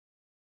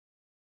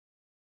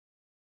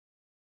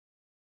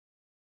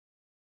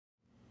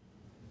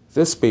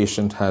This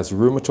patient has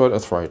rheumatoid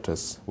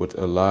arthritis with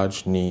a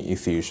large knee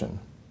effusion.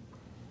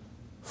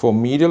 For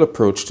medial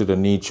approach to the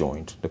knee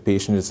joint, the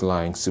patient is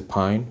lying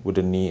supine with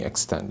the knee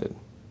extended.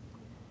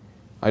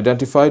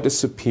 Identify the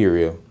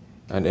superior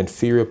and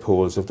inferior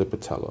poles of the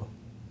patella.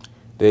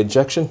 The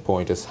injection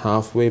point is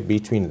halfway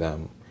between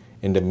them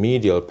in the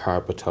medial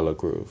parapatellar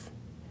groove.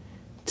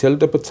 Tilt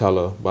the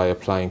patella by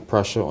applying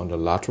pressure on the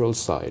lateral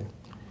side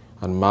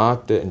and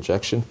mark the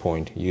injection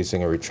point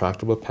using a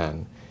retractable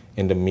pen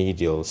in the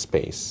medial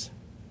space.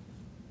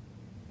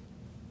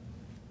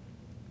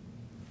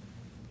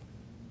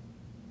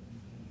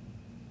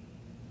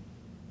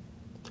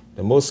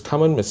 The most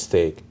common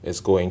mistake is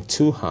going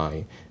too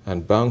high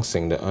and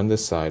bouncing the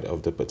underside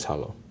of the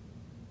patella.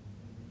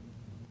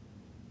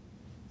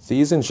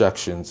 These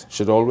injections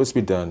should always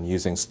be done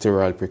using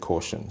sterile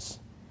precautions.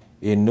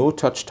 A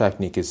no-touch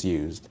technique is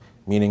used,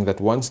 meaning that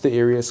once the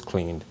area is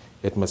cleaned,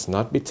 it must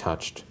not be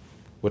touched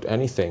with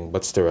anything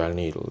but sterile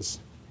needles.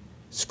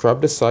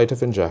 Scrub the site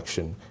of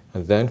injection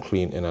and then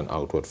clean in an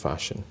outward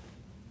fashion.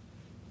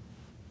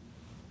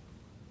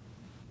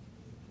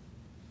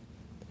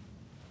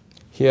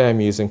 Here I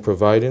am using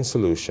Providin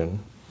solution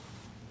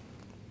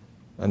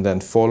and then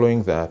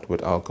following that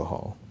with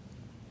alcohol.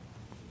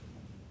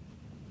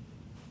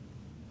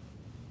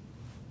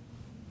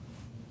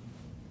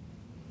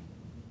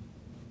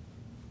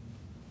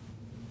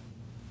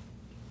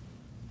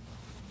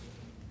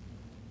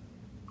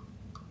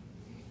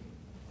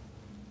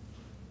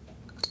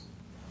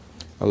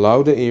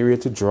 Allow the area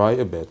to dry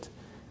a bit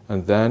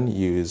and then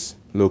use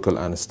local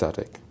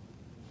anesthetic.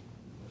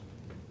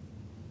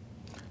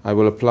 I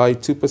will apply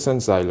 2%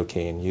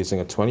 xylocaine using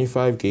a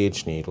 25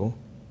 gauge needle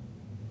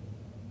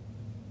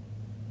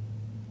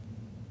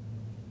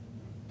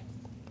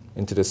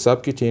into the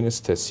subcutaneous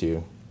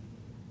tissue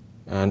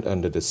and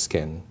under the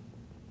skin,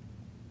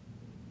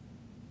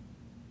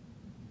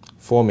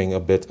 forming a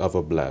bit of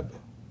a bleb.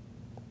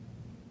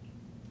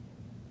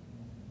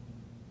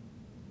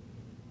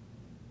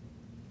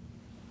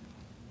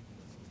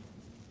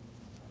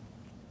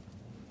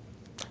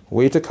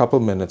 Wait a couple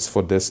minutes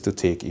for this to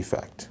take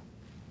effect.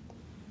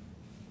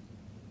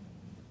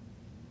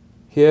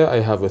 Here I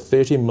have a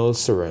 30 ml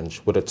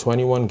syringe with a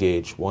 21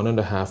 gauge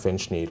 1.5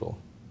 inch needle.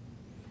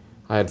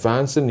 I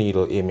advance the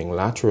needle aiming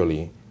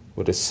laterally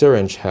with the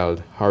syringe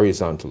held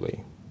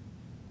horizontally.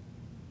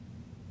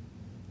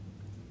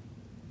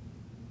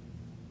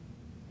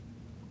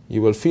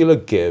 You will feel a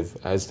give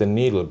as the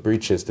needle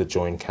breaches the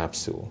joint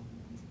capsule.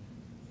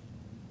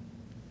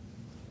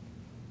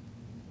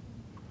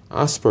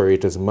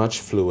 Aspirate as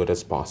much fluid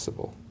as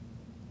possible.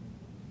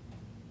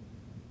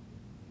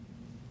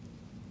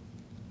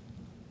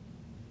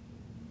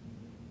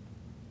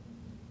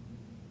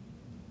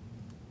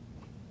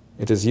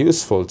 It is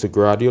useful to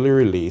gradually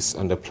release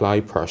and apply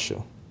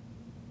pressure.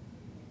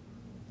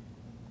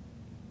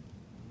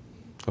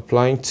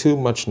 Applying too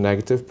much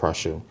negative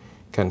pressure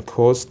can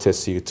cause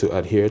tissue to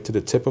adhere to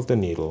the tip of the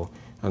needle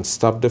and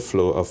stop the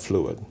flow of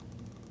fluid.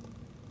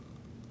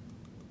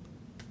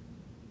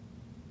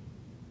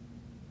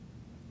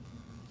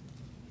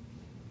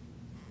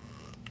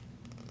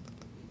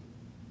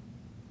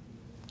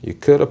 You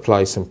could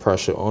apply some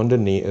pressure on the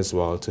knee as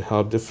well to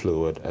help the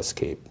fluid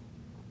escape.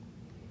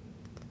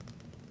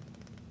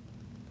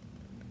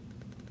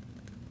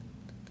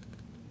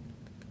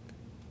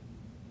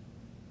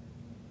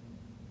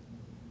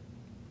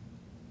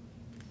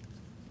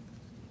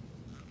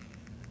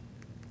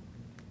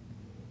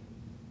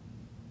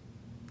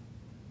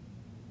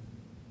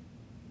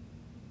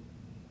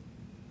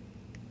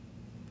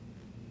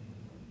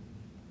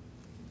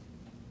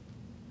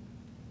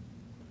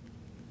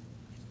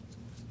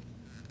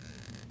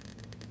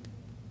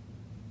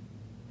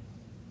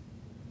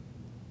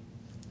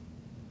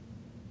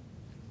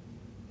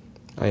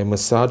 I am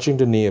massaging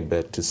the knee a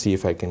bit to see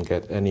if I can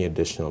get any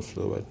additional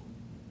fluid.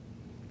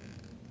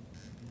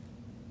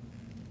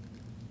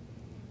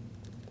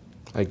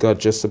 I got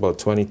just about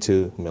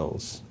 22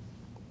 mils.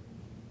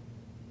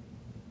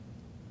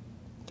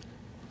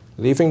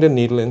 Leaving the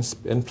needle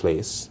in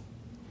place,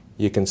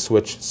 you can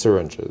switch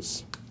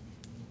syringes.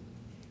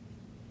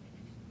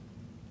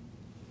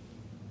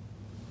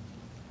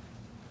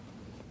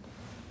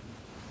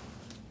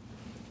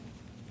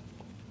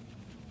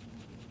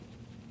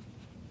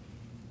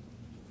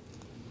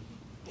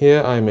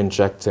 Here I am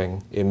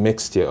injecting a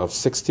mixture of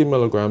 60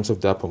 milligrams of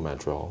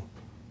Depomedrol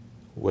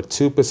with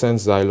 2%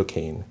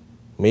 xylocaine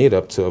made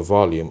up to a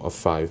volume of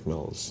 5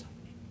 mils.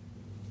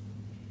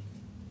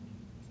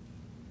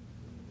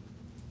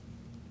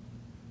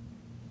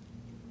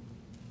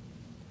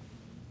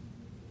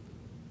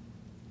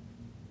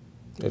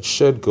 It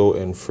should go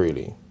in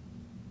freely.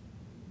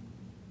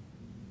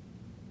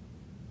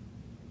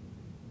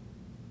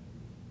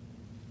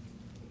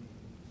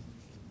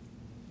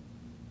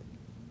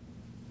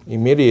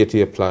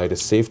 Immediately apply the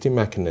safety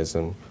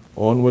mechanism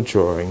on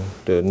withdrawing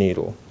the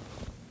needle.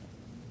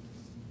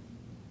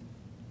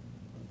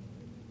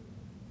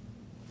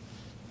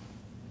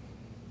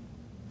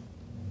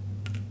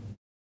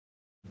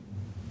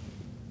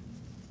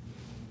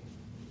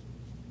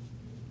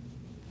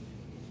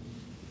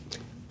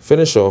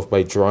 Finish off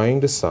by drying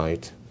the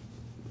site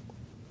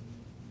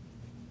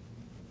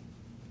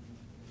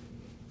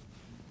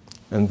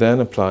and then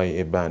apply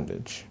a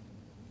bandage.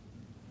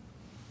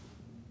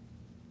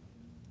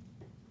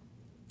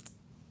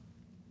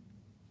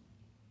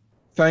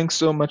 Thanks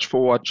so much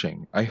for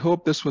watching. I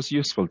hope this was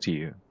useful to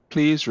you.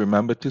 Please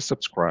remember to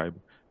subscribe.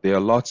 There are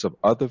lots of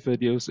other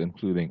videos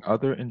including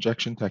other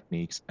injection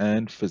techniques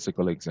and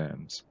physical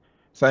exams.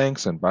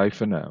 Thanks and bye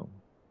for now.